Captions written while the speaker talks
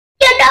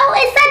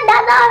it's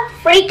another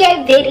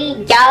freaking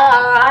video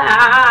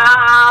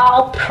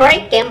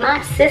pranking my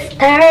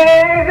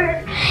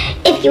sister.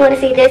 If you want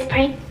to see this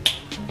prank,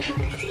 keep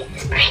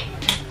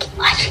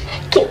watching,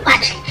 keep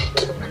watching.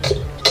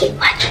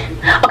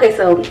 Okay,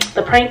 so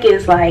the prank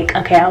is like,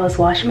 okay, I was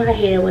washing my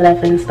hair,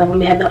 whatever and stuff.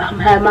 I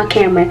had my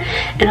camera,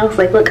 and I was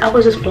like, look, I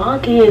was just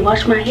vlogging,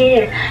 wash my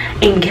hair,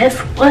 and guess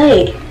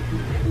what?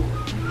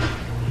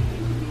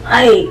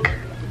 Like,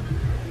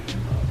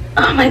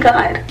 oh my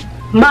god,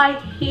 my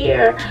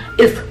hair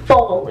is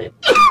falling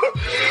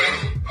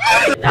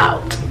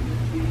out.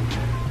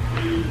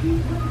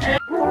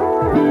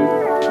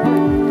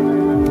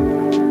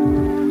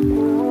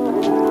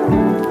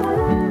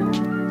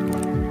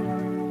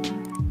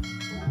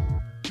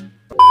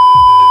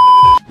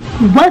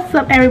 What's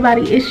up,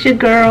 everybody? It's your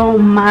girl,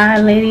 My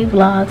Lady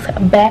Vlogs,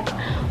 back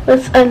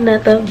with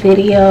another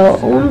video.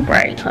 On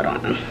break, hold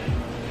on.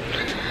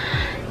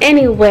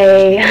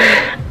 Anyway,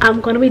 I'm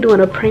gonna be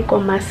doing a prank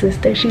on my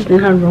sister. She's in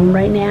her room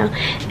right now,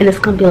 and it's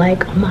gonna be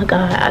like, oh my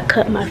god, I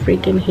cut my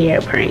freaking hair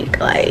prank.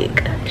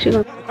 Like, she's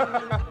gonna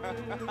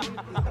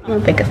I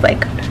don't think it's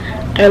like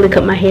I really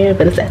cut my hair,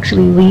 but it's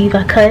actually weave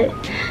I cut.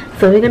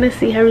 So we're gonna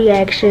see her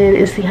reaction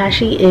and see how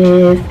she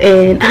is,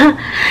 and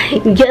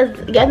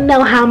y'all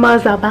know how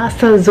much I'm about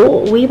to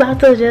do. We about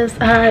to just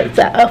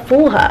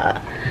fool her.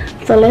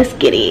 So let's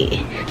get it.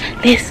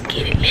 Let's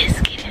get it. Let's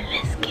get it.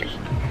 Let's get it.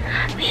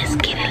 Let's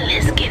get it.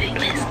 Let's get it.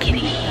 Let's get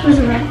it.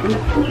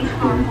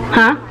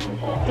 Huh?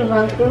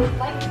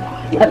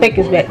 I think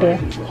it's back there.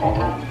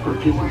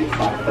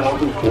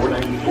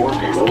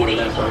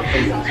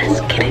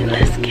 Let's get it. Let's get it.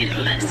 Let's get it.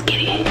 Let's get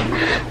it.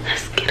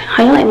 Let's get it.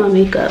 How you like my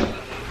makeup?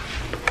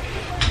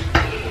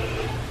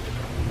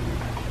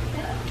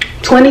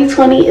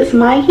 2020 is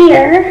my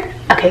year.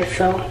 Okay,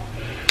 so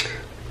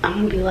I'm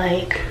gonna be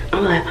like,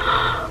 oh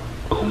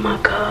my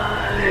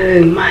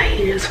god, my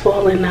hair is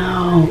falling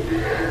out.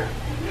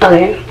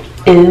 Okay,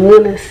 and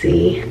we're gonna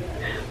see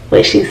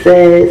what she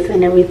says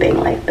and everything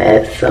like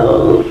that.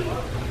 So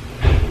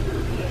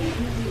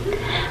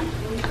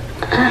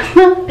that's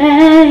my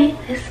bae,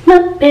 it's my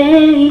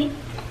bae.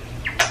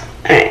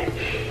 Alright,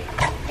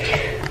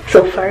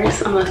 so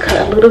first I'm gonna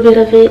cut a little bit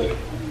of it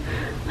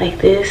like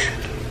this.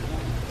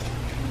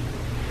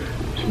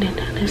 And then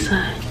the other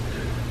side.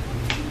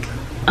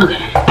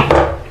 Okay.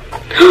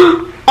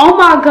 Oh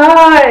my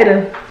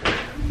god!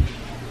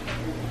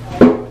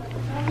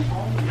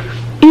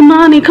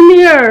 Imani, come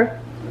here!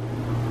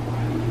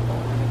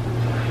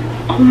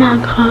 Oh my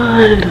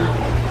god.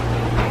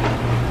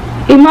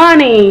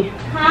 Imani!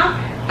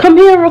 Huh? Come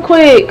here real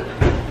quick.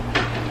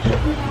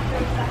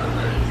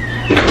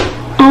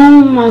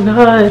 Oh my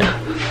god.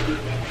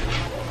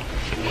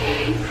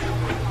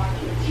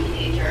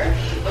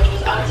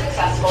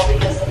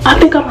 I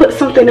think I put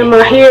something in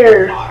my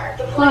hair.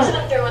 What?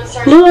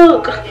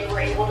 Look,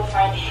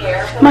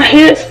 my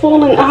hair is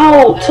falling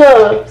out.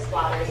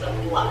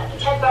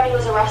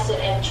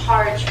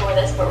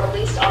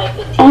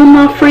 Oh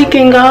my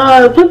freaking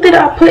god, what did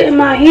I put in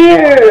my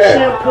hair?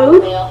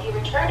 Shampoo?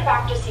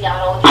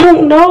 I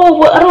don't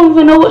know. I don't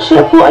even know what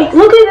shampoo. Like,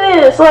 look at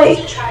this. Like,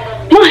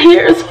 my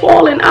hair is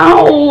falling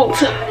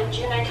out.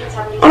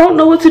 I don't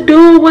know what to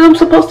do. What I'm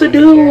supposed to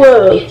do.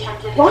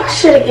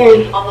 Wash it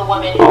again.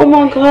 Oh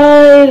my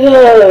god.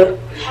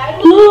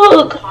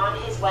 Look.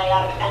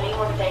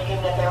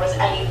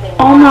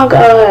 Oh my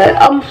god.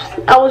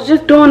 I was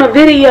just doing a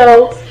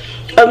video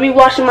of me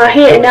washing my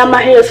hair, and now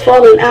my hair is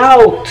falling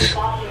out.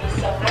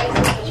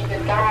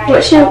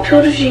 What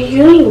shampoo did you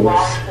use?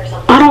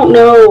 I don't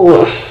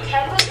know. Oh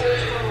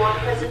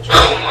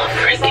my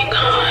freaking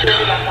god.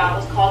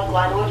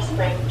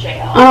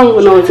 I don't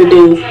even know what to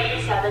do.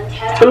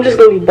 I'm just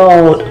gonna be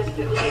bald.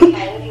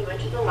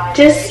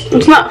 Just,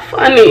 it's not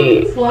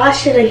funny.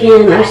 Wash it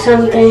again or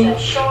something.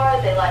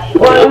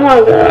 Oh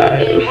my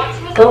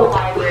god. Go.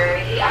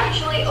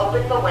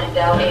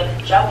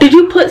 Did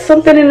you put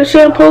something in the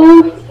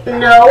shampoo?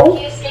 No.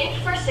 He escaped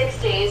for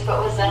 6 days,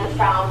 but was then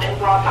found and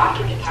brought back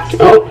into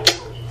custody.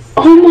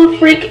 Oh my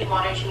freak.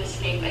 Wanted to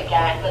escape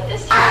again, but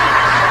this time it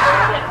took a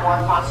little bit more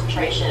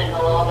concentration and a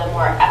little bit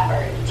more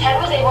effort. Ted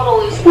was able to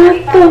lose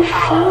 35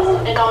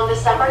 pounds, and on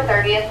December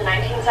 30th,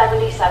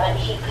 1977,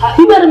 he cut.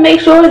 You better make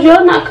sure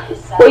you're not.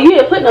 Well, you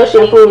didn't put no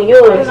shampoo in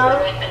yours.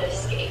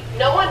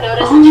 No one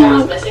noticed that Ted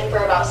was missing for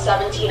about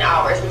 17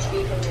 hours, which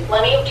gave him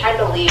plenty of time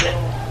to leave.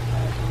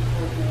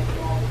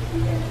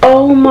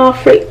 Oh my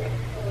freak.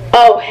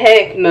 Oh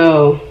heck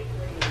no.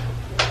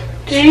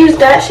 Did you use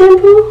that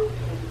shampoo?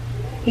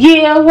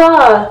 Yeah,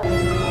 why?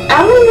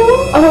 I don't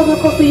know. I wasn't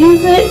supposed to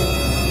use it.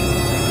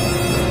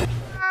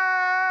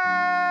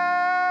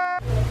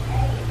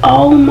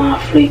 Oh my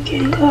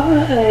freaking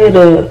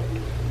god.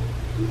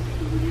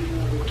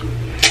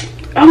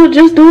 I was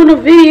just doing a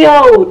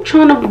video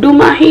trying to do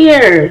my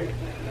hair,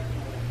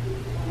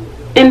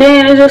 and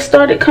then it just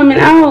started coming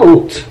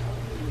out.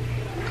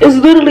 It's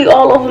literally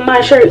all over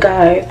my shirt,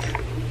 guys.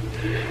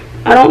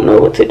 I don't know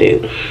what to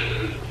do.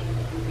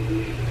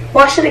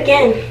 Wash it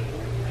again.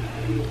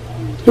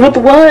 With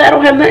what? I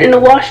don't have nothing to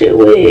wash it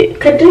with.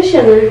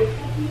 Conditioner.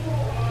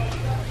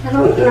 I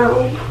don't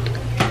know.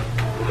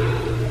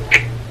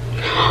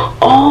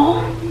 Oh.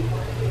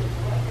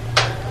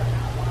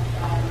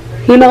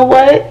 You know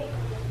what?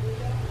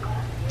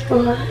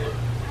 What?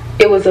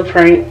 It was a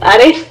prank. I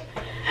didn't.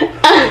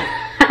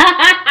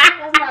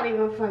 That's not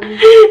even funny.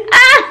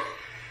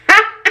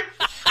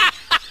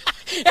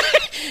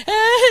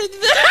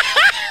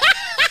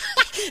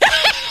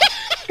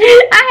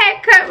 I had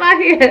cut my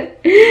hair.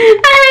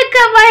 I had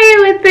cut my hair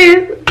with this.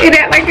 It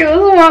act like it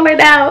was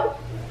falling out.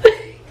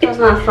 That's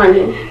not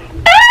funny.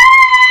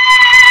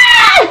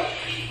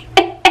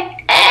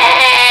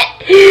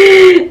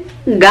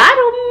 Got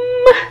him.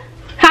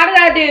 How did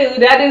I do?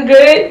 Did I do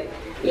good?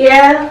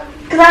 Yeah.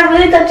 Because I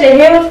really thought your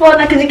hair was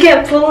falling out because you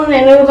kept pulling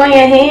and it was on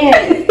your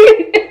hand.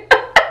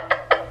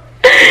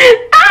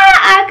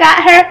 I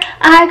got her.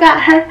 I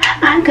got her.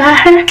 I got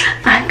her.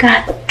 I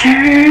got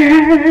her.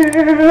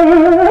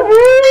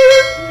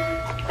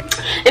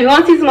 If you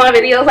want to see some more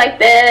videos like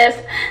this,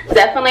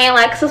 definitely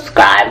like,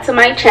 subscribe to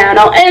my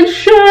channel, and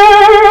share.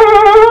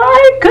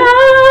 I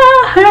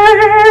got her.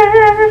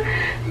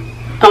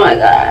 Oh my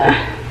god.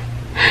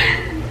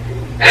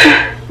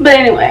 But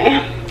anyway,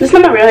 this is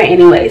not my real hair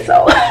anyway,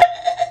 so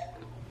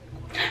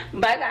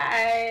bye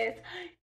guys.